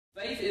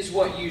Faith is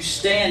what you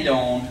stand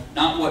on,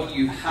 not what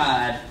you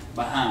hide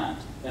behind.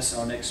 That's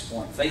our next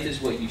point. Faith is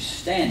what you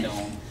stand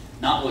on,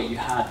 not what you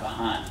hide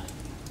behind.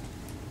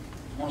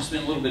 I want to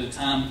spend a little bit of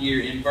time here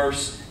in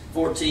verse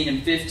 14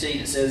 and 15.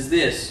 It says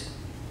this.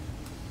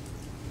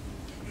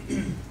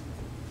 I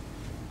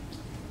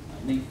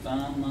need to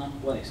find my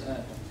place.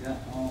 I got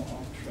all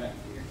off track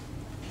here.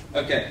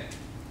 Okay,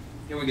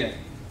 here we go.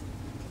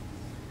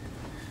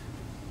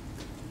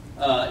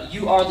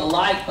 You are the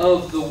light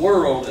of the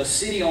world. A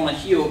city on a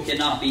hill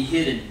cannot be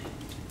hidden.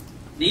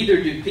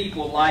 Neither do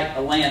people light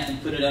a lamp and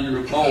put it under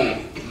a bowl.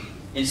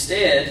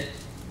 Instead,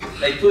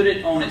 they put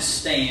it on its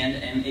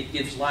stand, and it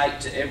gives light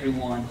to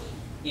everyone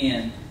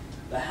in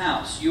the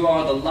house. You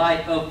are the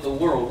light of the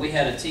world. We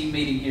had a team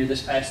meeting here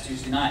this past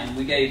Tuesday night, and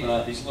we gave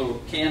these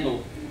little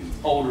candle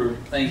holder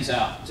things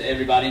out to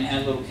everybody, and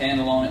had a little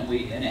candle on it,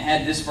 and it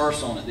had this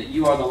verse on it, that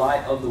you are the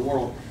light of the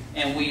world.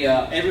 And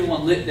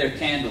everyone lit their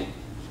candle.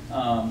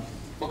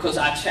 Because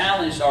I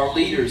challenged our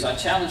leaders, I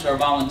challenged our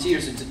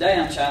volunteers, and today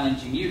I'm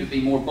challenging you to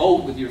be more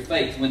bold with your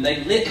faith. When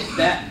they lit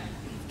that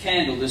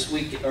candle this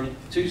week, or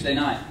Tuesday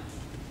night,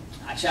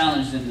 I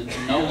challenged them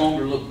to no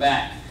longer look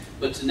back,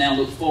 but to now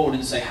look forward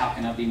and say, how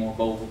can I be more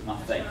bold with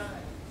my faith?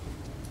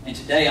 And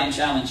today I'm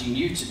challenging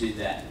you to do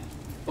that.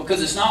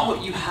 Because it's not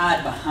what you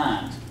hide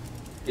behind,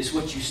 it's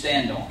what you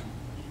stand on.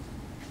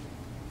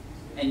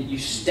 And you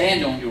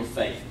stand on your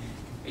faith.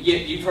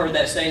 You've heard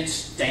that saying,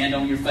 stand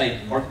on your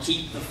faith, or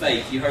keep the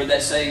faith. You heard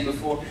that saying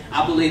before.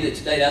 I believe that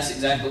today that's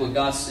exactly what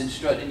God's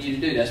instructing you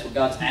to do. That's what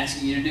God's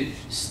asking you to do.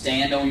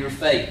 Stand on your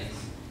faith.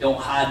 Don't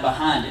hide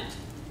behind it.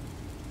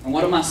 And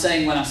what am I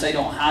saying when I say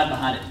don't hide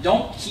behind it?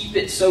 Don't keep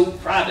it so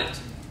private.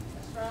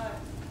 That's right.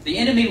 The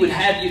enemy would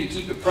have you to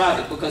keep it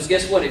private, because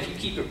guess what? If you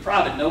keep it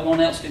private, no one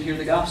else can hear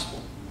the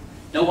gospel.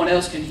 No one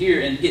else can hear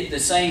and get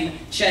the same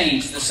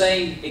change, the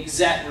same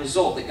exact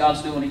result that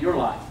God's doing in your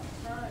life.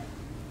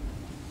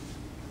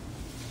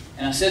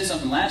 And I said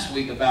something last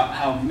week about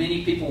how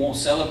many people won't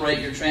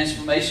celebrate your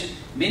transformation.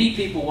 Many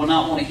people will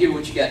not want to hear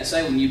what you got to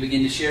say when you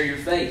begin to share your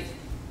faith.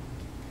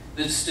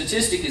 The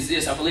statistic is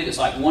this. I believe it's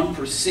like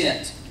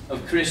 1%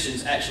 of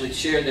Christians actually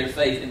share their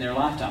faith in their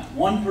lifetime.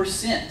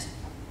 1%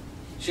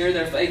 share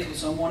their faith with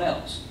someone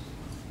else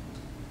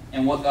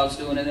and what God's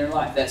doing in their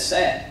life. That's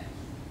sad.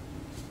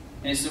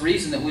 And it's the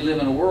reason that we live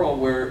in a world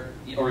where,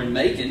 or in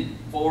Macon,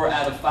 4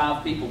 out of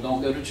 5 people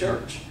don't go to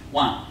church.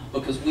 Why?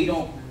 Because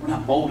we're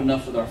not bold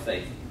enough with our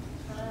faith.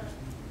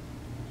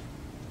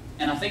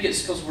 And I think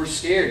it's because we're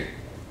scared.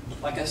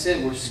 Like I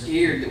said, we're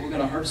scared that we're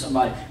going to hurt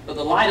somebody. But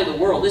the light of the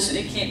world, listen,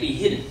 it can't be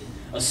hidden.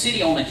 A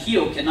city on a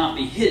hill cannot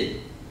be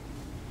hidden.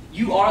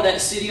 You are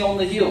that city on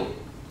the hill.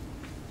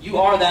 You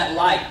are that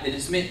light that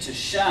is meant to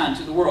shine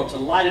to the world, to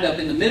light it up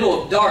in the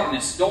middle of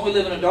darkness. Don't we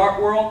live in a dark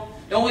world?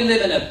 Don't we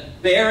live in a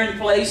barren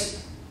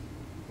place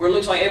where it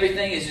looks like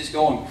everything is just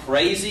going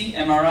crazy?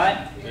 Am I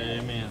right?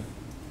 Amen.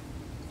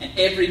 And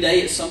every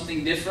day it's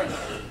something different.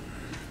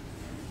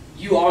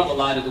 You are the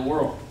light of the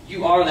world.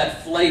 You are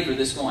that flavor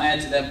that's going to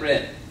add to that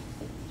bread.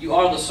 You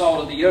are the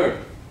salt of the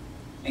earth.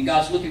 And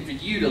God's looking for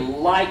you to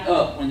light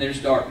up when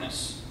there's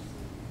darkness.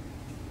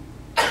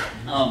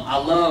 I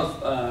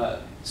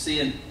love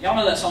seeing... Y'all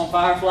know that song,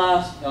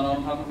 Fireflies? Y'all know what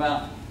I'm talking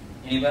about?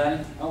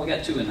 Anybody? Oh, we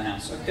got 2 in the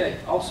house. Okay,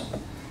 awesome.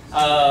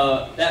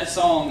 That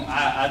song,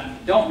 I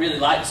don't really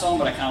like the song,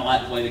 but I kind of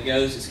like the way it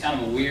goes. It's kind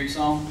of a weird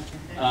song,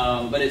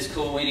 but it's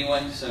cool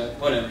anyway, so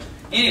whatever.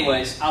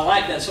 Anyways, I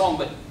like that song,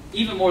 but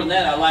even more than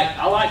that, I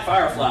like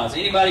fireflies.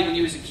 Anybody, when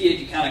you was a kid,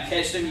 you kind of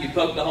catch them, you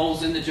poke the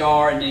holes in the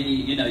jar, and then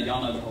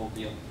y'all know the whole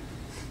deal.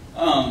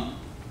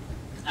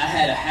 I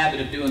had a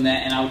habit of doing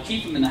that, and I would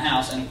keep them in the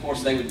house, and of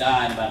course they would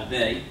die in about a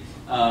day,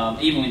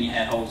 even when you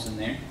had holes in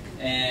there.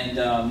 And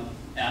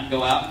I'd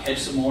go out and catch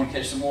some more and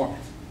catch some more.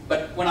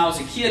 But when I was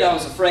a kid, I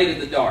was afraid of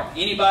the dark.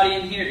 Anybody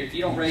in here, if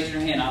you don't raise your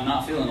hand, I'm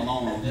not feeling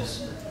alone on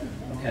this.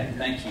 Okay,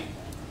 thank you.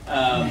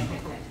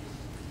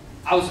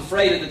 I was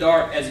afraid of the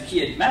dark as a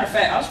kid. Matter of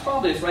fact, I was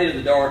probably afraid of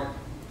the dark.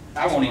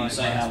 I won't even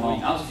say how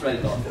long. I was afraid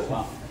of the dark for a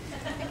while.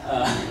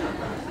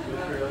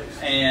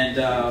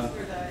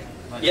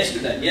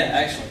 Yesterday, yeah,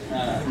 actually.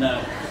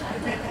 No.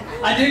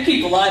 I do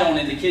keep a light on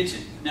in the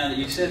kitchen, now that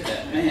you said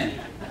that. Man,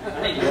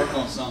 I need to work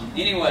on something.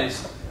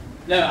 Anyways,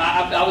 no,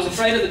 I was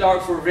afraid of the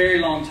dark for a very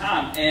long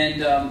time.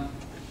 And,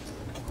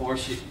 of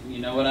course, you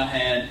know what I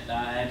had.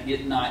 I had to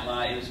get a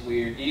nightlight. It was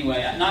weird.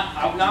 Anyway,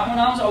 not when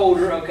I was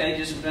older, okay,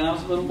 just when I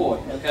was a little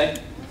boy, okay?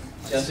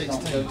 Just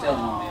don't go telling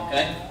on me,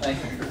 okay? Thank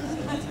you.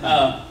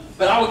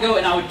 But I would go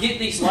and I would get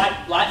these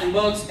lightning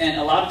bugs, and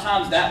a lot of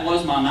times that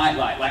was my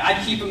nightlight. Like,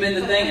 I'd keep them in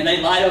the thing, and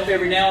they light up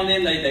every now and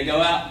then. They go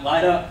out and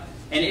light up.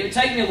 And it would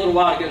take me a little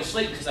while to go to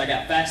sleep because I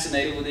got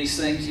fascinated with these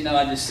things. You know,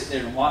 I just sit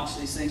there and watch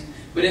these things.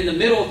 But in the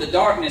middle of the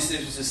darkness, there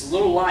was this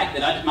little light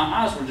that my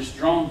eyes were just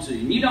drawn to.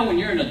 And you know when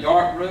you're in a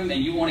dark room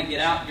and you want to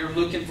get out, you're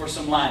looking for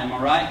some light. Am I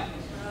right?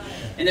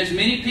 And there's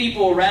many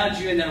people around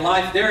you in their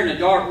life, they're in a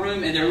dark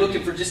room and they're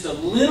looking for just a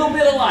little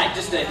bit of light,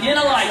 just a hint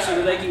of light so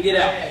that they can get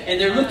out. And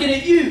they're looking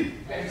at you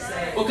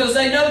because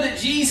they know that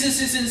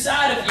Jesus is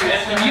inside of you.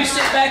 And when you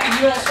sit back and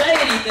you don't say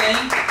anything,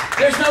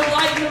 there's no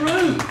light in the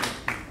room.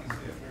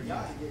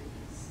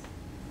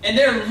 And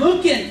they're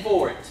looking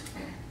for it.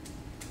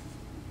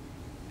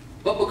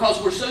 But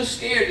because we're so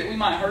scared that we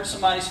might hurt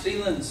somebody's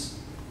feelings,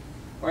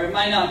 or it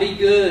might not be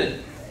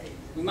good,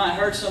 we might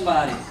hurt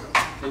somebody,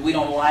 that we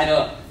don't light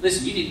up.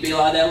 Listen, you need to be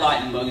like that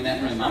lightning bug in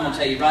that room. I'm going to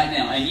tell you right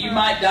now. And you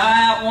might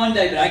die out one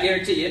day, but I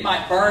guarantee you it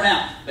might burn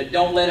out. But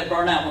don't let it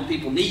burn out when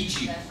people need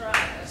you. That's right.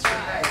 That's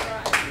right.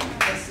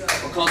 That's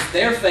right. Because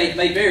their faith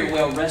may very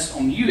well rest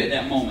on you at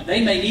that moment.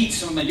 They may need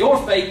some of your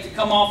faith to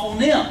come off on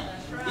them.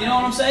 Right. You know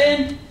what I'm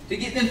saying? To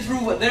get them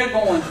through what they're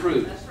going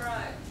through. That's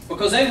right.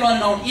 Because they're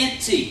running on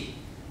empty.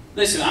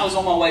 Listen, I was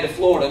on my way to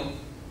Florida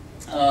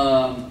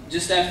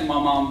just after my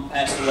mom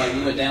passed away.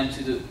 We went down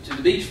to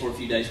the beach for a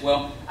few days.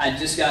 Well, I'd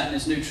just gotten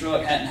this new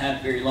truck, hadn't had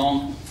it very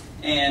long,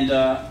 and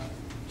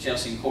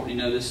Chelsea and Courtney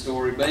know this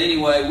story. But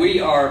anyway, we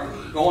are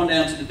going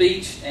down to the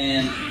beach,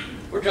 and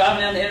we're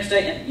driving down the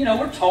interstate, and you know,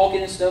 we're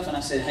talking and stuff. And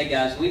I said, "Hey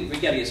guys, we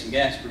got to get some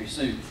gas pretty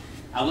soon."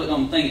 I looked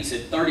on the thing; it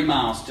said 30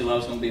 miles till I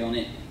was going to be on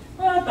it.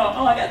 Well, I thought,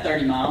 "Oh, I got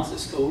 30 miles.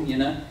 That's cool, you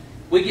know."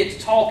 We get to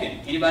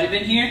talking. Anybody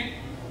been here?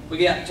 We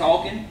got to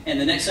talking, and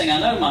the next thing I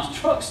know, my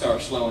truck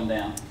starts slowing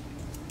down.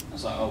 I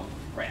was like, "Oh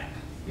crap,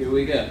 here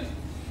we go."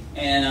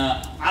 And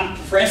I'm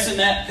pressing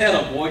that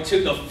pedal, boy,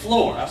 to the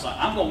floor. I was like,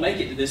 "I'm going to make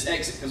it to this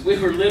exit," because we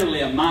were literally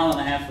 1.5 miles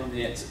from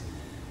the exit.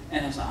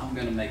 And I was like, "I'm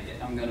going to make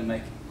it. I'm going to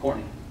make it."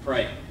 Courtney,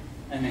 pray.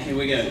 And here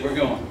we go. We're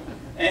going.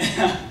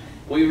 And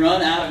we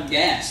run out of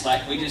gas.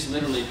 Like, we just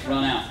literally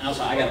run out. And I was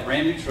like, I got a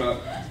brand new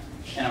truck,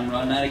 and I'm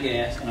running out of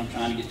gas, and I'm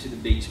trying to get to the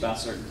beach by a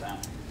certain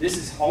time. This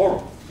is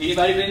horrible.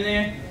 Anybody been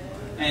there?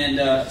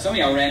 And some of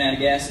y'all ran out of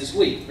gas this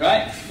week,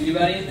 right?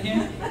 Anybody in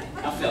here?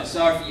 I felt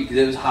sorry for you because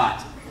it was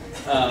hot.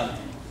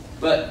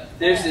 But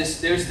there's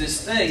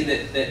this thing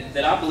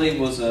that I believe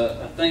was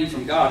a thing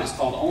from God. It's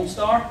called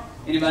OnStar.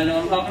 Anybody know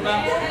what I'm talking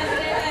about?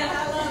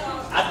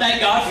 I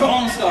thank God for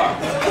OnStar.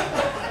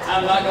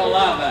 I'm not going to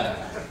lie about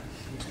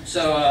it.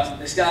 So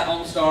this guy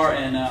OnStar,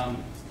 and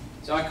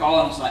so I called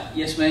and I was like,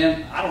 "Yes,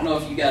 ma'am. I don't know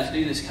if you guys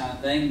do this kind of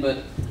thing, but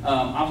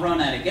I've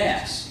run out of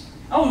gas."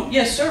 "Oh,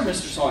 yes, sir,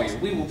 Mr. Sawyer.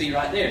 We will be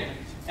right there."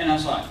 And I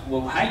was like,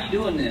 "Well, how are you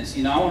doing this?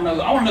 You know, I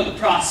want to know the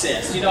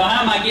process. You know,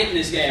 how am I getting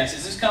this gas?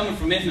 Is this coming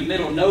from in the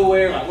middle of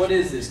nowhere? Like, what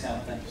is this kind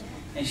of thing?"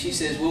 And she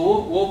says,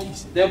 "Well,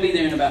 they'll be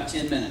there in about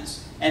 10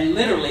 minutes." And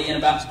literally, in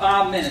about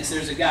 5 minutes,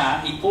 there's a guy.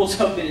 He pulls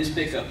up in his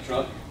pickup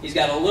truck. He's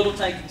got a little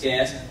tank of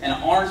gas and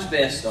an orange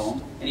vest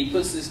on, and he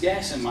puts this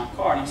gas in my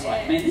car. And I was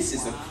like, "Man, this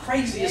is the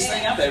craziest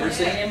thing I've ever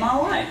seen in my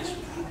life.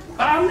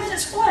 5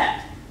 minutes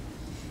flat."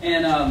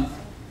 And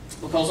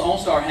because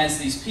OnStar has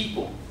these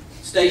people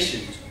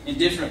stationed in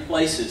different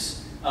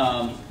places,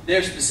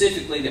 they're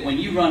specifically that when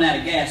you run out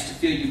of gas to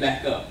fill you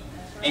back up.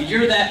 And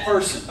you're that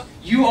person.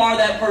 You are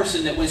that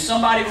person that when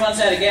somebody runs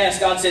out of gas,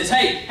 God says,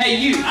 hey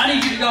you, I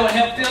need you to go and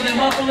help fill them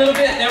up a little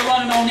bit. They're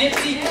running on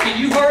empty. Can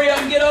you hurry up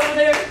and get over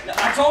there?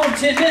 I told them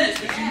 10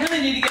 minutes, but you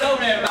really need to get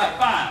over there in about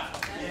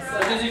 5.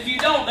 Because if you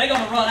don't, they're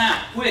going to run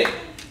out quick.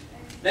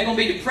 They're going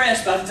to be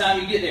depressed by the time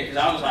you get there. Because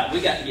I was like,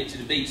 we got to get to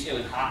the beach. It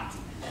was hot.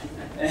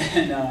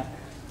 And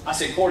I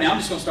said, "Courtney, I'm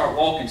just going to start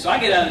walking." So I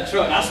get out of the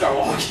truck and I start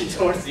walking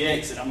towards the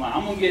exit. I'm like,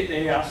 "I'm going to get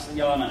there. I'll see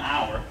y'all in an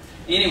hour."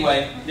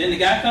 Anyway, then the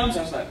guy comes.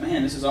 I was like,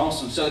 "Man, this is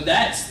awesome." So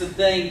that's the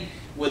thing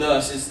with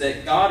us, is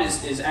that God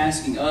is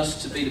asking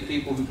us to be the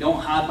people who don't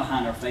hide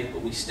behind our faith,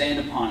 but we stand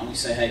upon it. We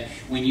say, "Hey,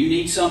 when you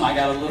need some, I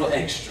got a little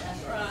extra.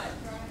 That's right.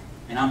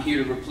 And I'm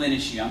here to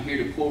replenish you. I'm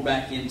here to pour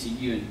back into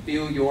you and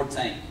fill your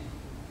tank."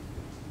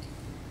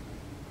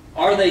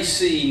 Are they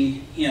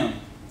seeing Him?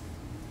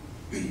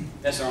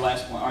 That's our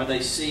last point. Are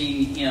they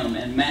seeing Him?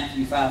 And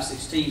Matthew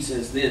 5:16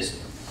 says this: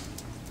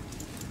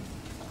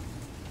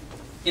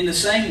 "In the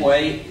same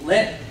way,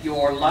 let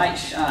your light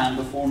shine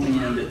before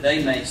men, that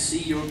they may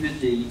see your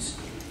good deeds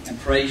and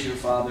praise your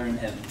Father in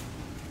heaven."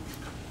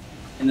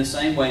 In the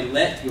same way,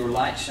 let your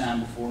light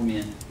shine before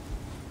men,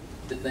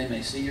 that they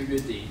may see your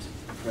good deeds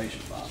and praise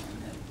your Father in heaven.